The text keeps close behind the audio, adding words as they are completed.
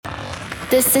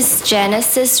This is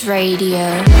Genesis Radio.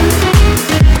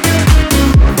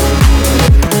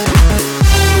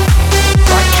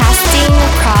 Broadcasting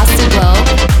across the globe.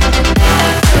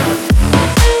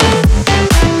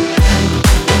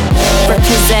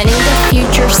 Representing the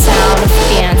future sound of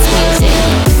dance music.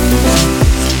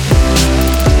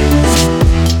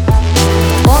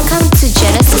 Welcome to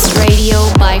Genesis Radio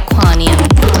by Quanium.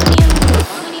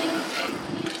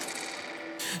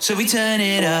 So we turn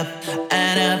it up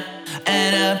and up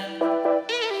and up.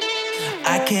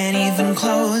 I can't even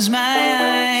close my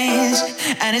eyes,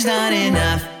 and it's not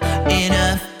enough,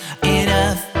 enough,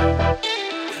 enough.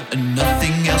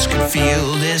 Nothing else could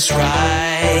feel this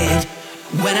right.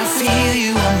 When I feel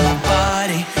you on my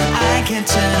body, I can't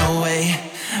turn away.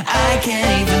 I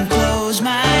can't even close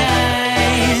my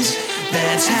eyes.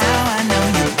 That's how I know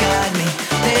you got me.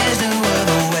 There's no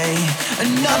other way.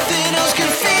 Nothing else can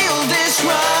feel this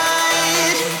right.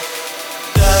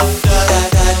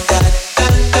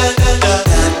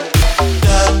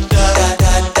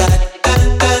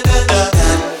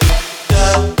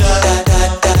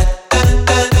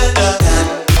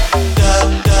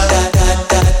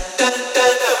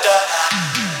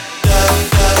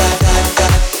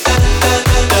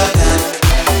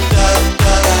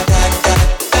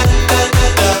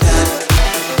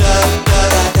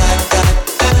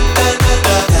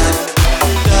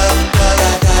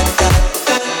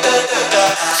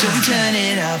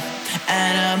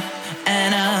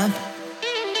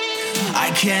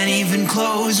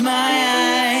 Close my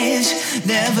eyes,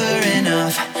 never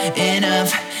enough,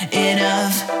 enough,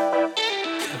 enough.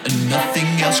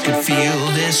 Nothing else could feel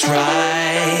this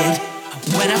right.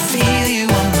 When I feel you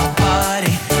on my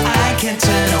body, I can't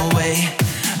turn away.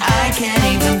 I can't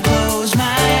even close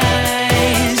my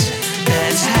eyes.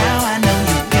 That's how I know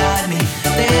you got me.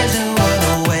 There's no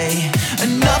other way.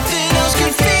 Nothing else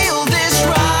could feel this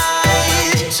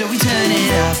right. So we turn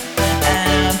it up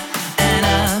and up and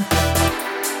up.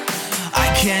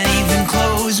 Can't even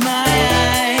close my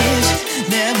eyes.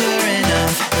 Never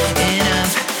enough,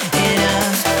 enough,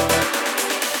 enough.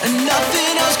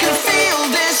 Nothing else can feel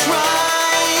this right.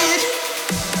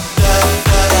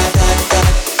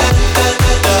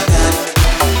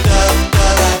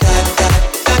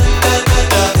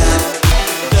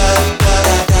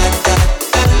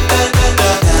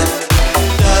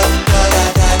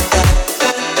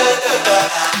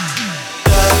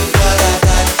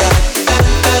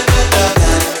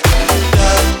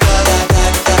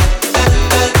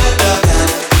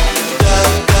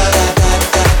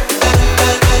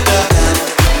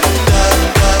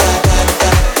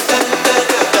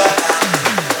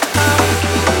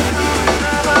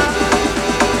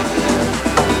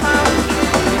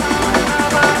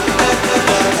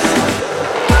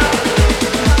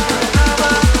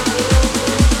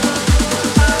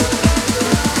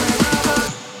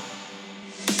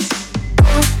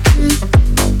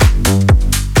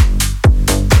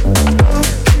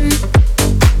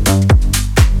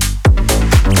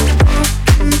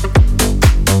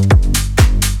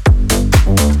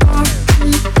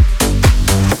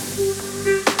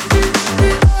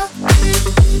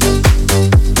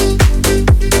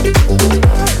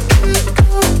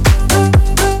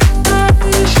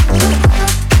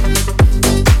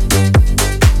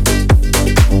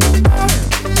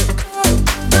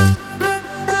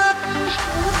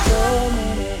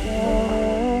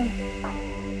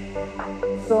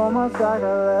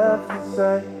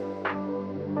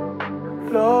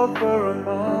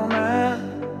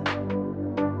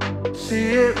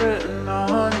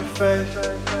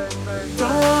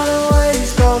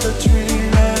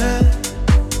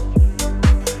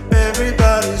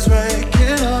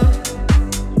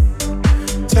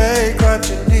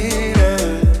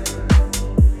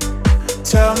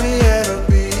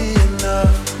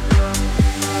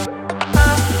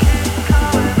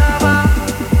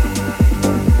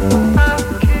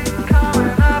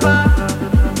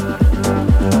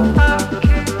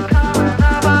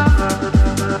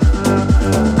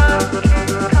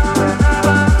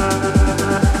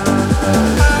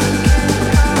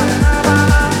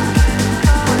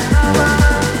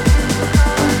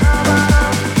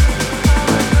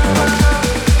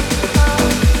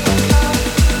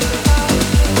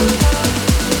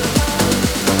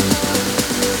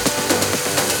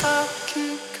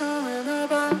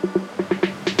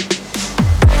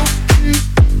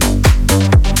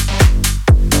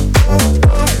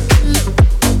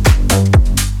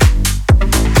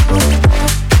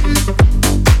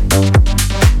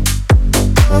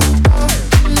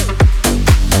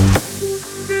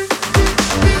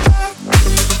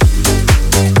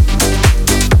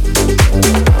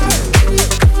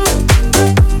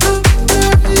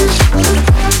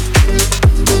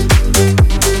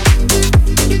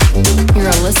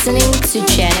 to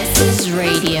Genesis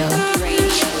Radio.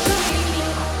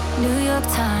 New York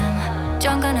time,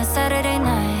 drunk on a Saturday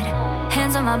night.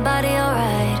 Hands on my body,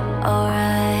 alright,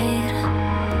 alright.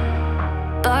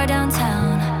 Bar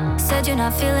downtown, said you're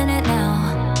not feeling it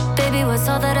now. Baby, what's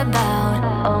all that about?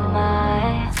 Oh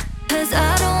my. 'Cause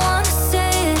I don't wanna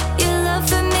say it, your love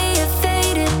for me, it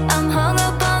faded. I'm hung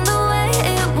up on the way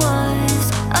it was.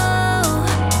 Oh,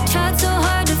 tried so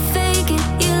hard to fake it.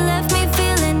 You left me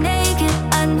feeling naked.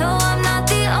 I know I'm not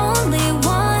the only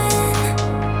one,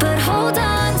 but hold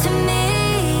on to me.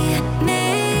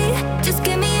 Just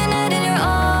give me a night in your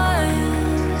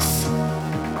arms.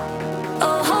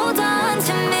 Oh, hold on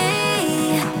to me,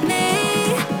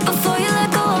 before you let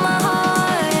go of my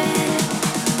heart.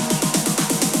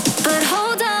 But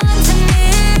hold on to me,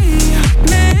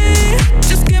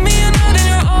 just give me a night in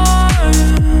your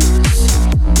arms.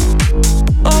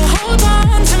 Oh, hold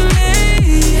on to me,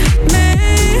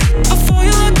 before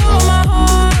you let go of my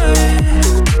heart.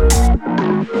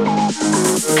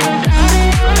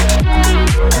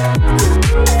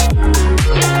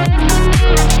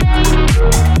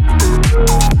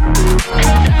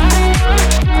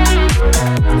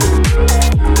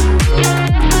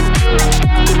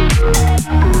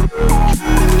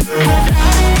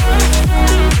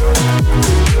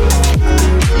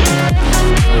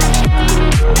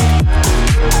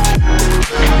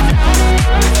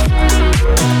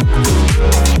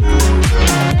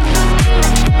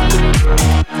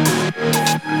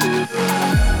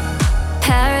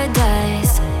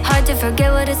 Paradise, hard to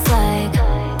forget what it's like.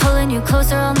 Pulling you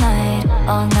closer all night,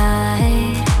 all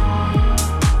night.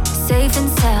 Safe and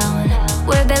sound,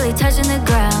 we're barely touching the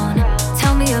ground.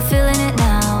 Tell me you're feeling it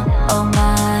now, oh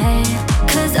my.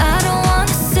 'Cause I don't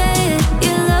wanna say it,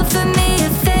 your love for me,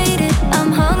 it faded.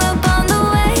 I'm hung up on the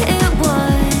way it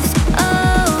was.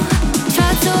 Oh,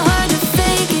 tried so hard to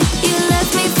fake it. You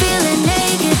left me feeling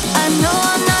naked. I know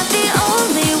I'm not the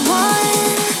only one,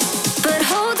 but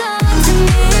hold on to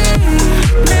me.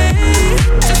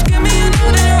 Just give me a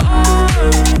note in your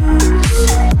arms.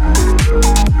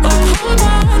 Oh, hold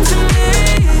on to me,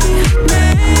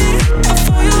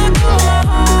 before you let go of my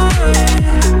heart.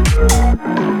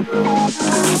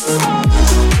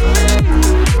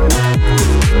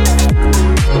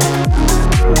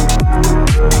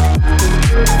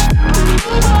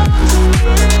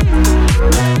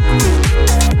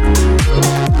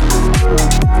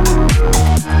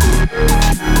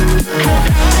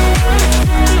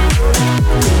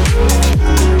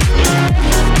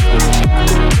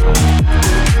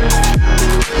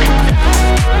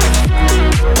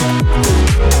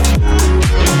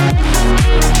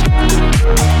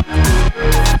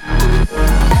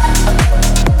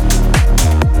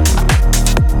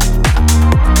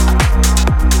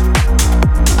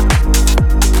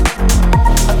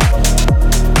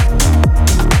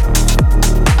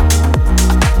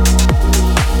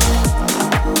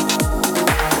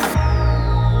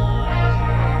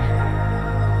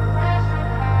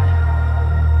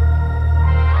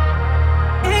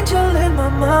 Angel in my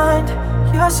mind,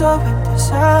 you're so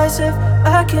indecisive.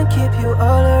 I can't keep you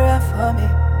all around for me.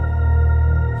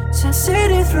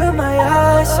 Sincerity through my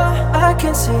eyes, I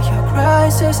can see your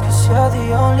crisis. 'Cause you're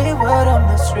the only word on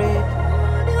the street.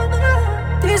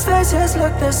 These faces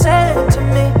look the same to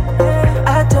me.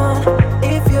 I don't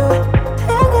leave you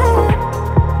hanging.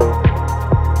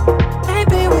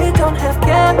 Maybe we don't have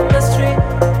chemistry.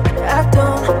 I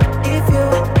don't leave you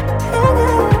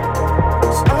hanging.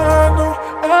 'Cause I know.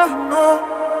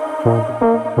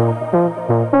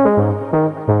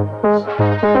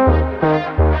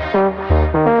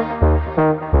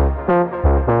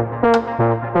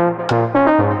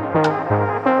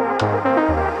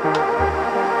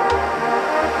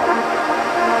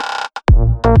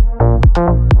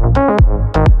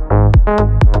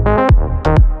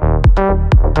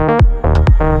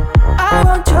 I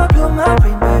want your blue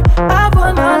marine, babe. I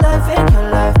want my life in your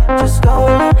life. Just go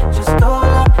long, just go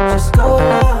long, just go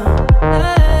long.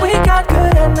 We got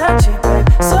good energy, babe,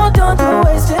 so don't go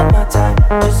wasting my time.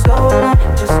 Just go long,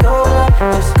 just go long,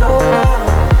 just go long.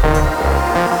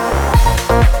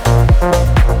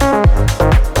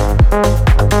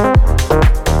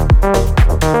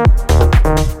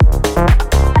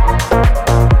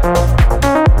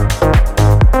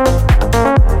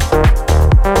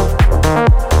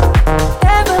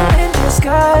 Devil in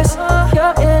disguise,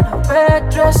 you're in a red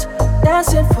dress,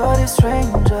 dancing for this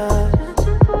stranger.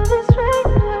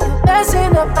 You're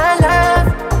messing up my life,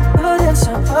 putting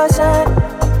some poison,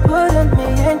 putting me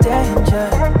in danger.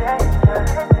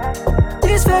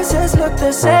 These faces look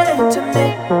the same to me,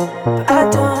 but I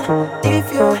don't leave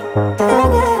you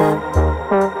hanging.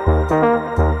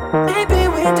 Maybe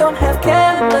we don't have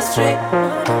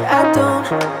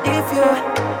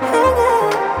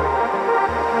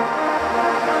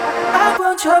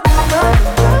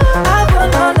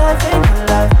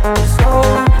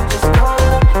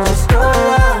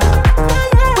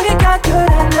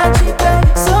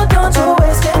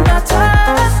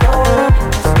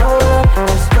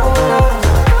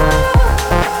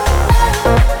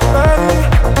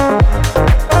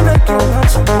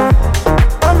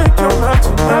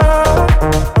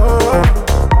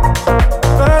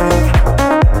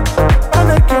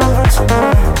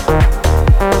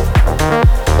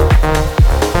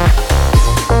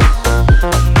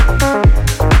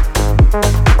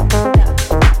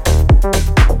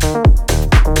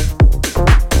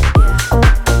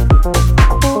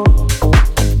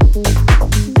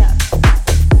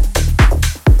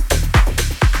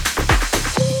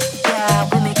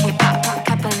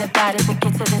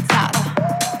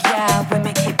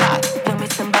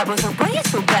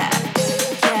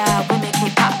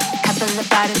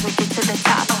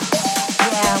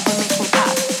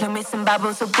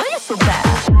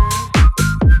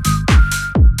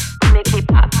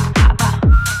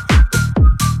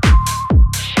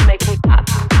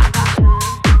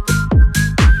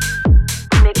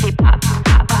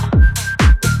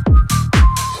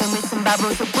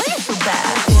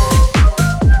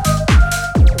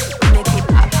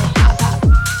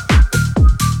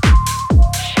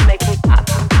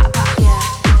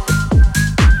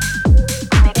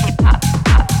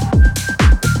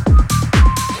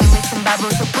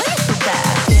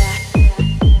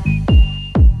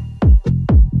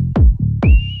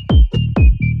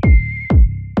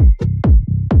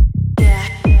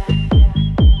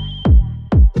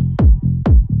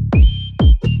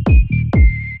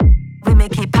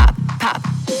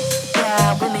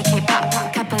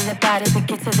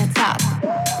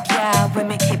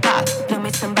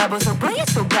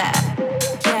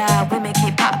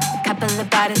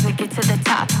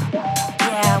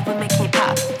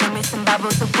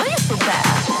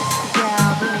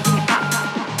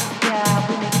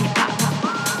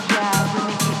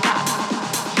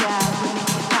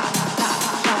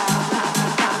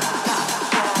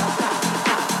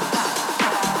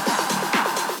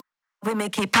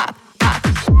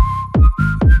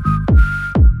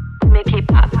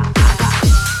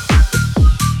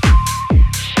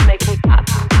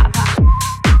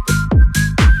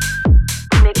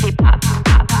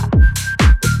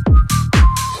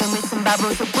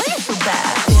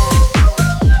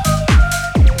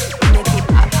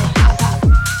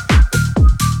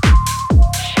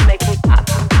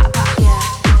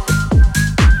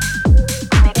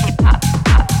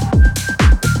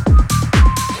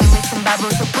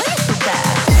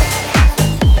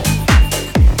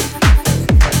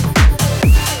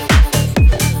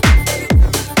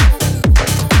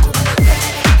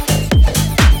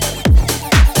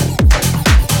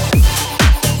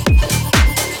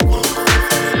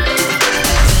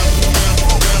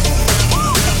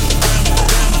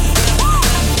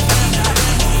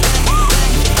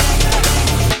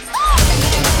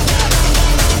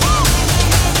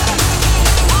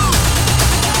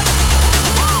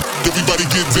Everybody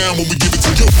get down when we give it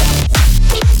to you.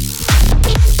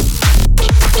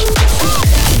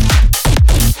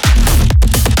 Everybody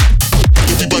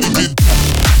get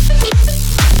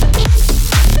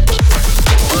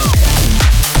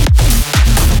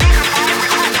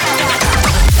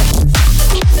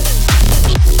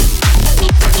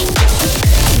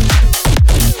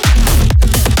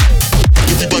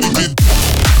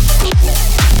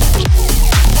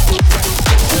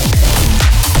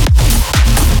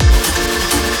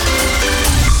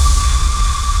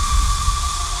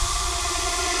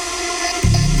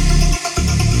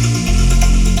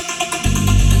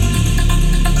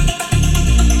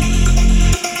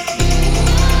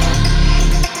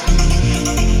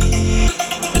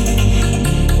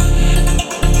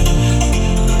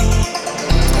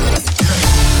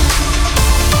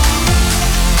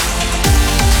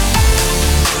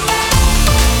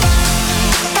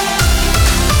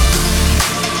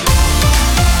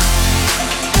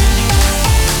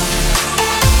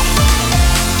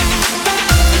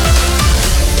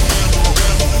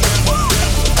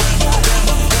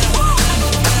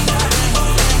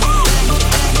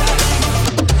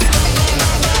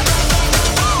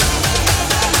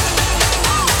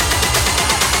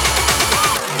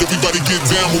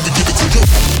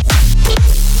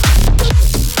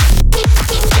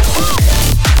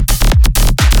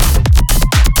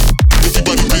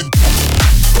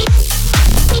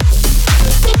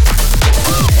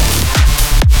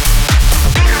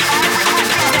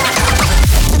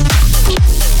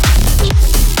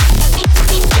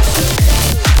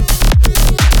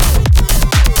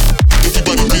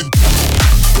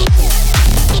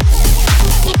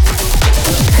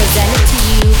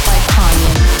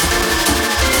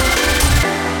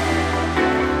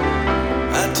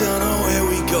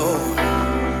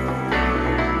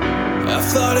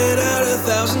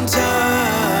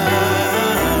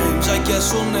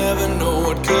know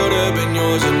what could have been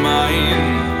yours and mine.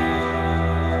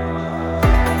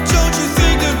 Don't you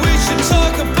think that we should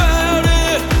talk about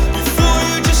it before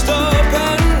you just stop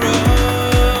and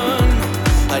run?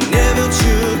 I never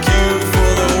took you for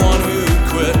the one who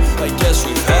quit. I guess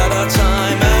we've had our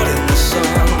time out in the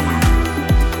sun.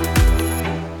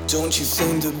 Don't you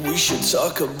think that we should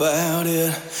talk about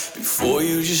it before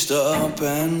you just stop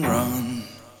and run?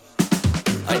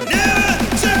 I never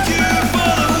took you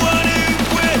for the one who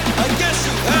quit. I guess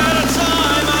you've had a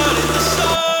time out in the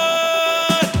sun.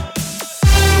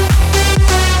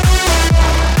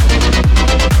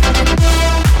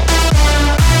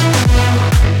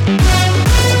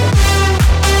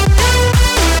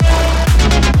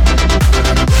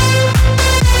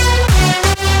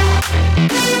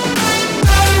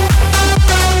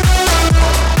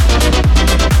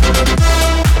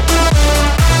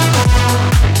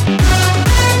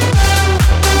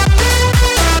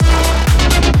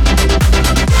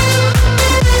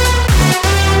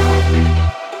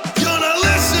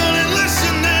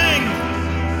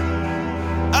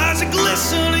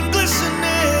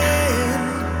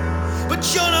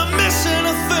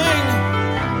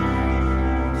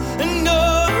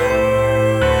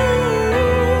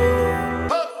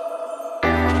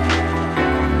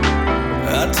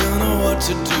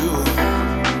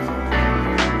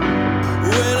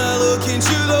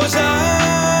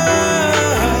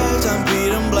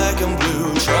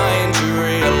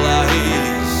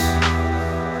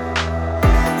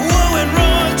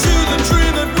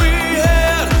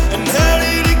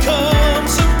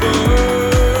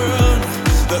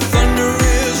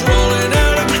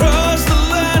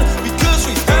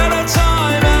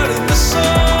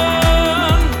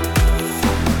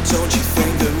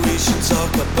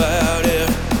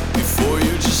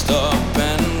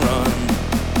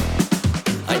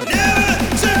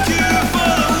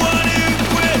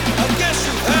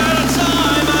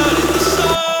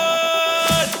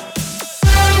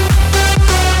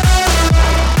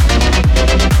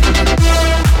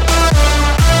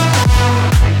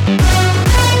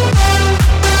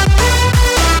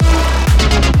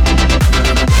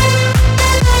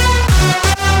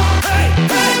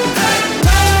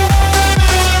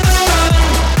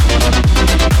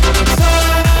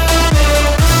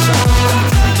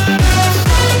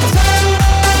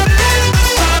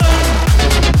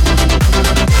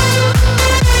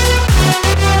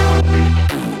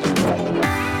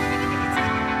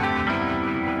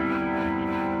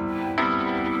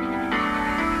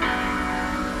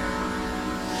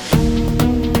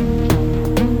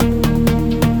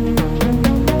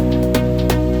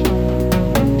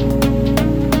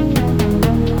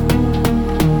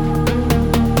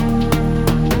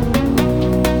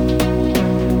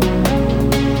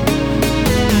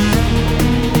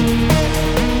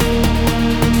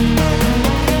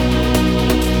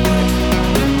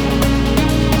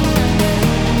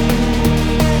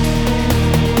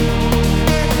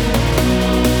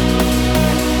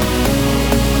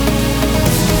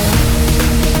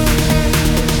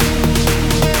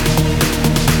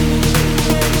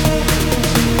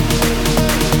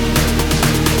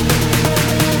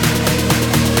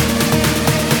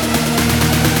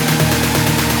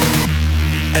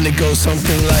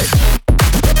 Something like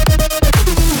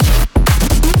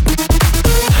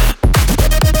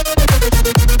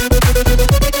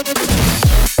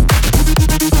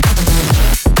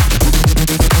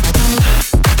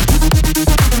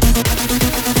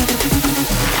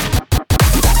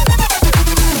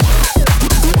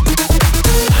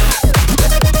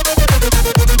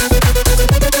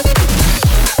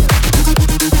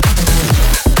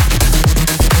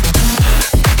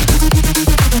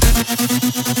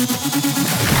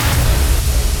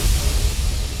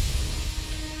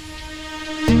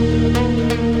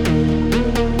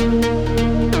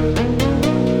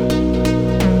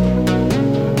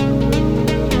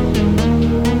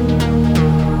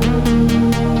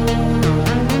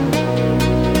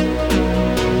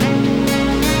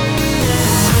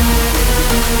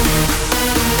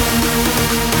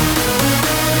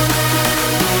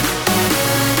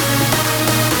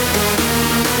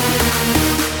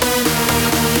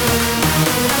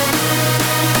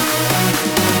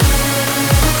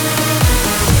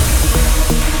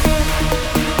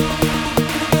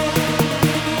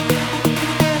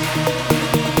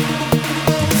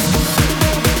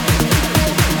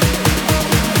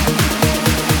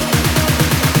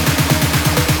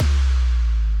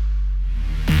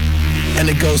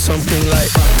goes something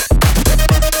like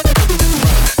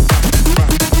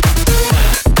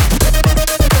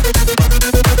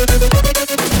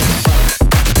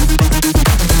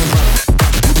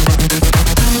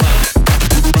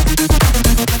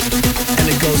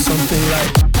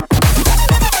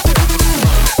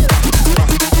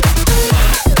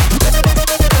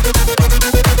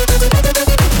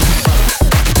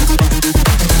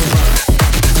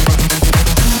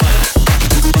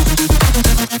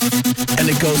And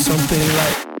it goes something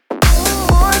like.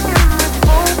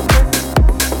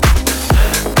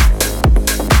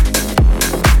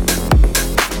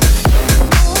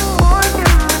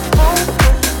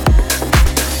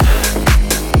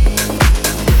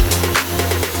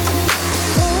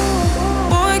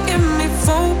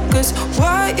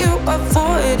 Why you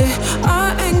avoid it?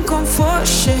 I ain't gon'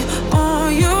 force shit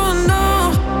on you,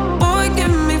 no. Boy,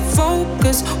 give me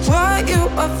focus. Why you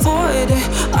avoid it?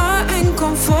 I ain't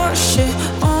gon' force shit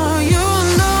on you,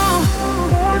 no.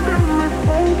 Boy, give me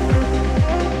focus.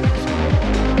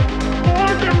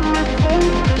 Boy, give me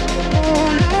focus.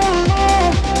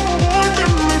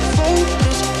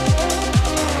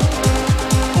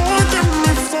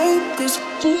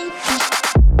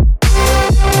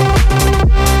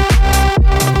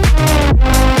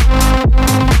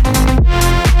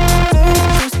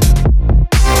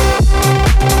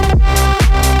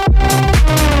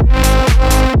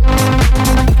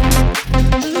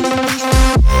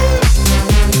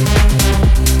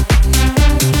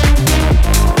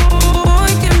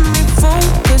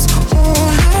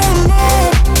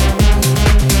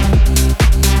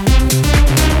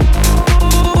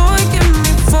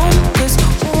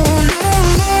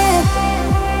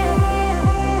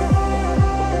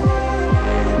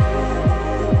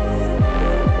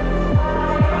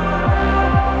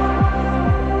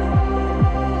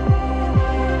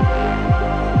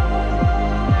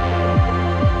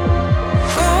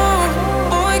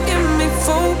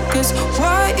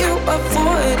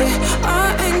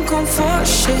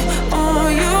 Oh,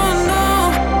 you know.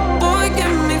 Boy,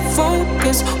 give me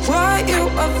focus. Boy, give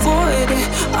me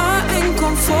focus.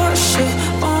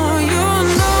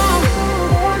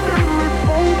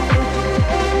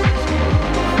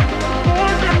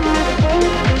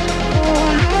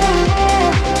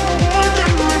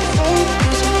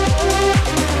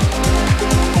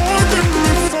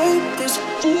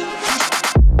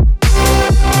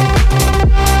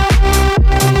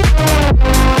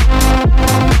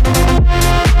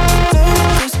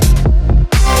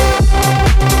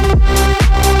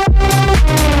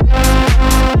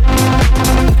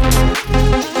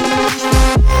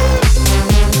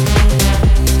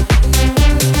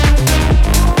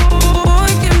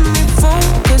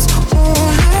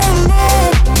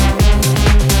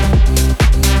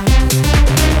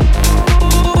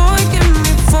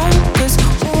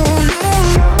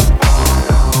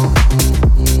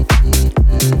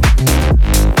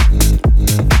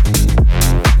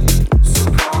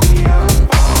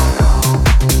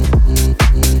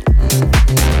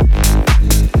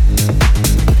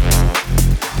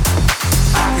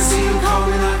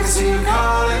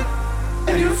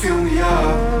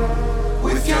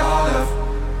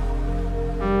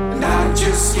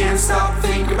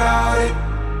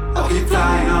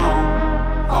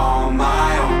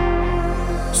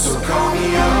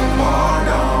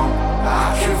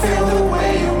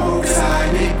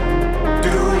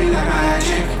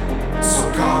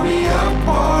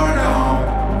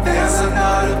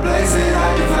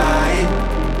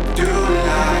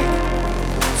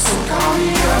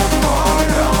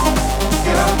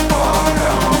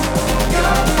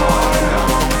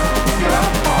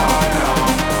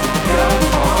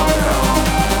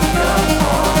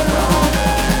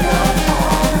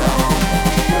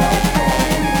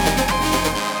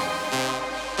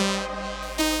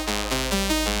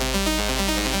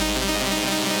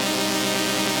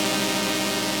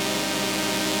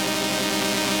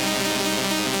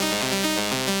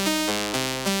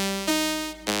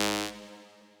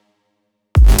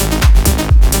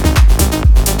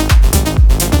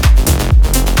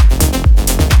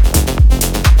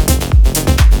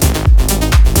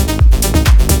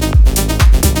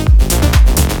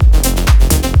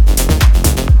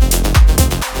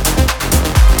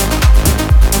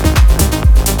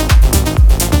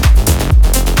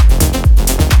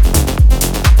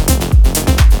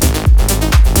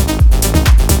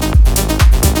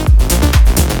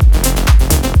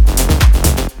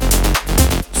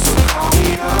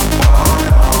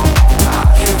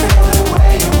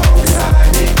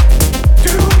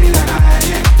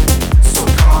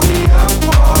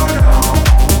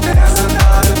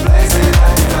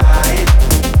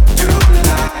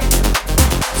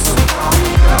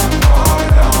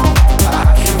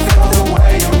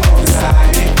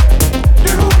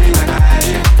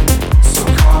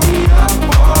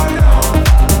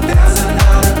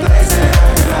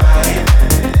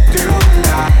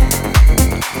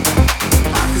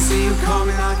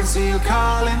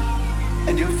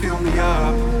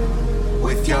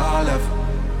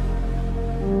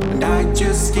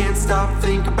 just can't stop,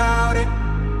 think about it.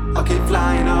 I'll keep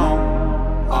flying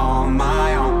on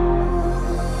my own.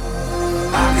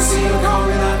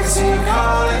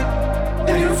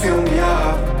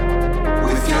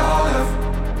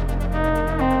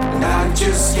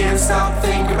 just can't stop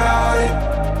thinking about it.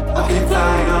 I've been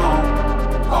flying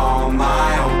on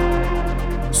my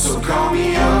own. So call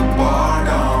me up or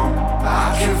down.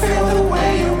 I can feel the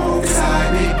way you move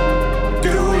beside me,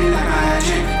 doing like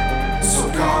magic. So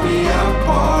call me up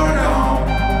or down.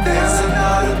 There's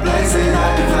another place that I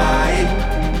can fly,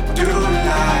 do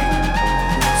like.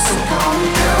 So call me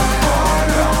up or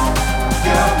down,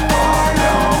 up or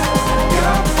down,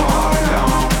 up or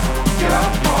down,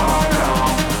 up or down,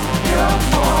 up or down, up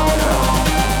or down,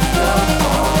 up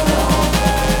or down.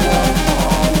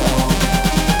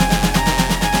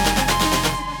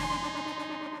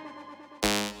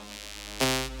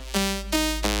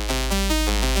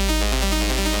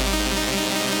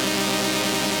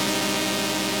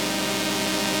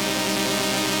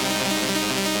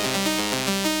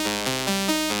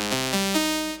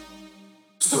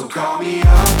 So call me up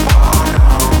or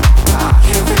down. I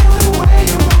can feel the way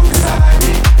you move beside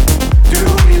me, do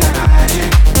me like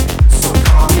magic. So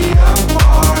call me up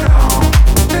or down.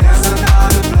 There's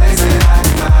another place that I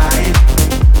can hide,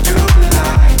 do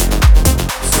like.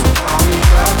 So call me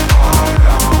up or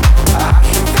down. I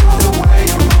can feel the way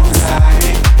you move beside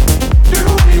me, do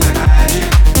me like magic.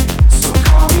 So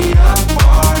call me up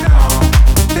or down.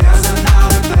 There's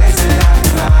another place that I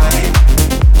can hide,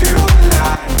 do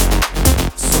like.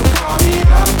 So call me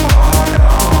up or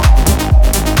down.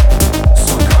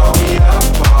 So call me up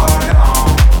or down.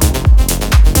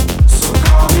 So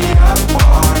call me up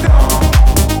or down.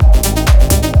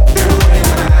 Do me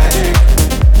like magic.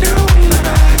 Do me like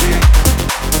magic.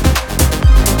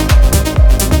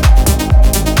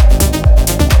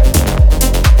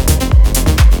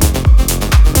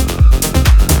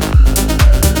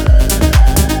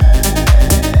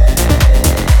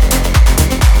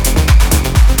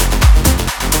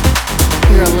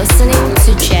 You're listening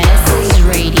to Genesis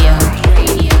Radio.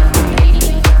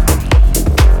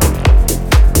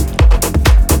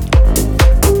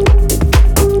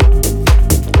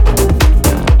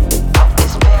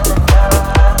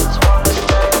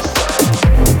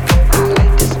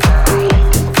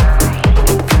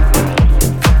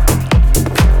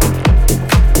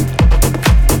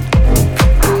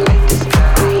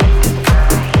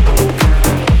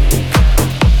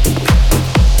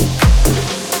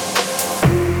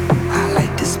 I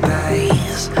like the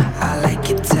space, I like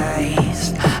your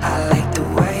taste, I like the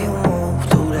way you move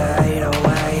through the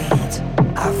 808s.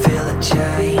 I feel a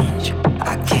change,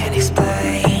 I can't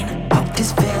explain. Hope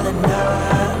this feeling never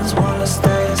ends, wanna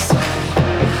stay the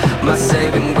same. My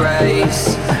saving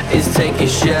grace is taking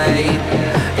shape.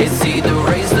 It's either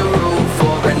raise the roof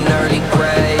or an early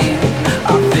grave.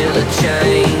 I feel a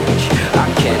change, I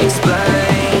can't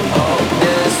explain. Hope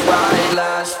this ride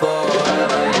lasts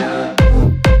forever, yeah.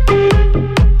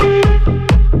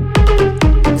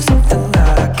 Something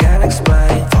that I can't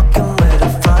explain, fucking with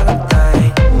a final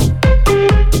thing.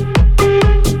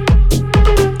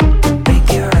 Make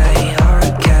it rain,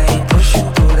 hurricane, pushing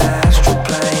through the astral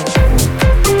plane.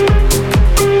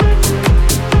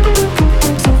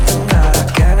 Something that I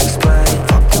can't explain,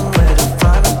 fucking with a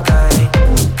final thing.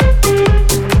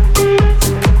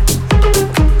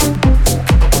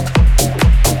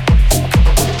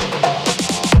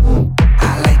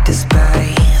 I like the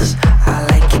space, I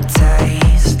like your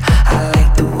taste, I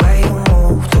like the way you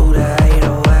move through the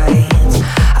 808s.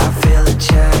 I feel a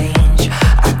change,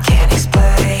 I can't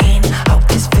explain. Hope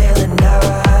this feeling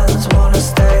never ends, wanna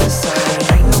stay the same.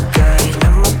 Ain't no game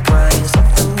in my brain,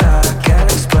 something that I can't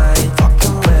explain.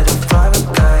 Fucking with the final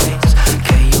things.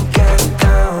 Can you get it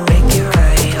down? Make it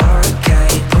rain,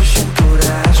 hurricane, pushing through the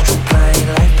astral plane.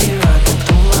 Life be running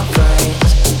through my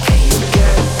veins. Can you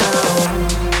get it down?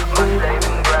 My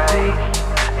saving grace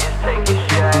is taking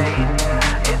shape.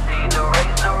 It's either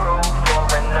raise the roof or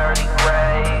an early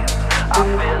grave. I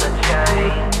feel a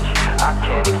change, I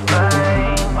can't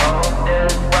explain. Oh,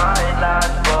 this ride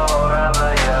lasts forever,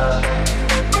 yeah.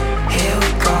 Here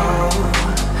we go,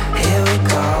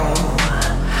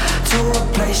 to a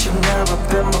place you've never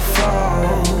been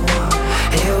before.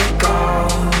 Here we go,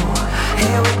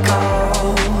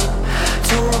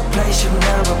 to a place you've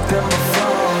never been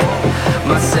before.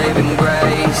 My saving grace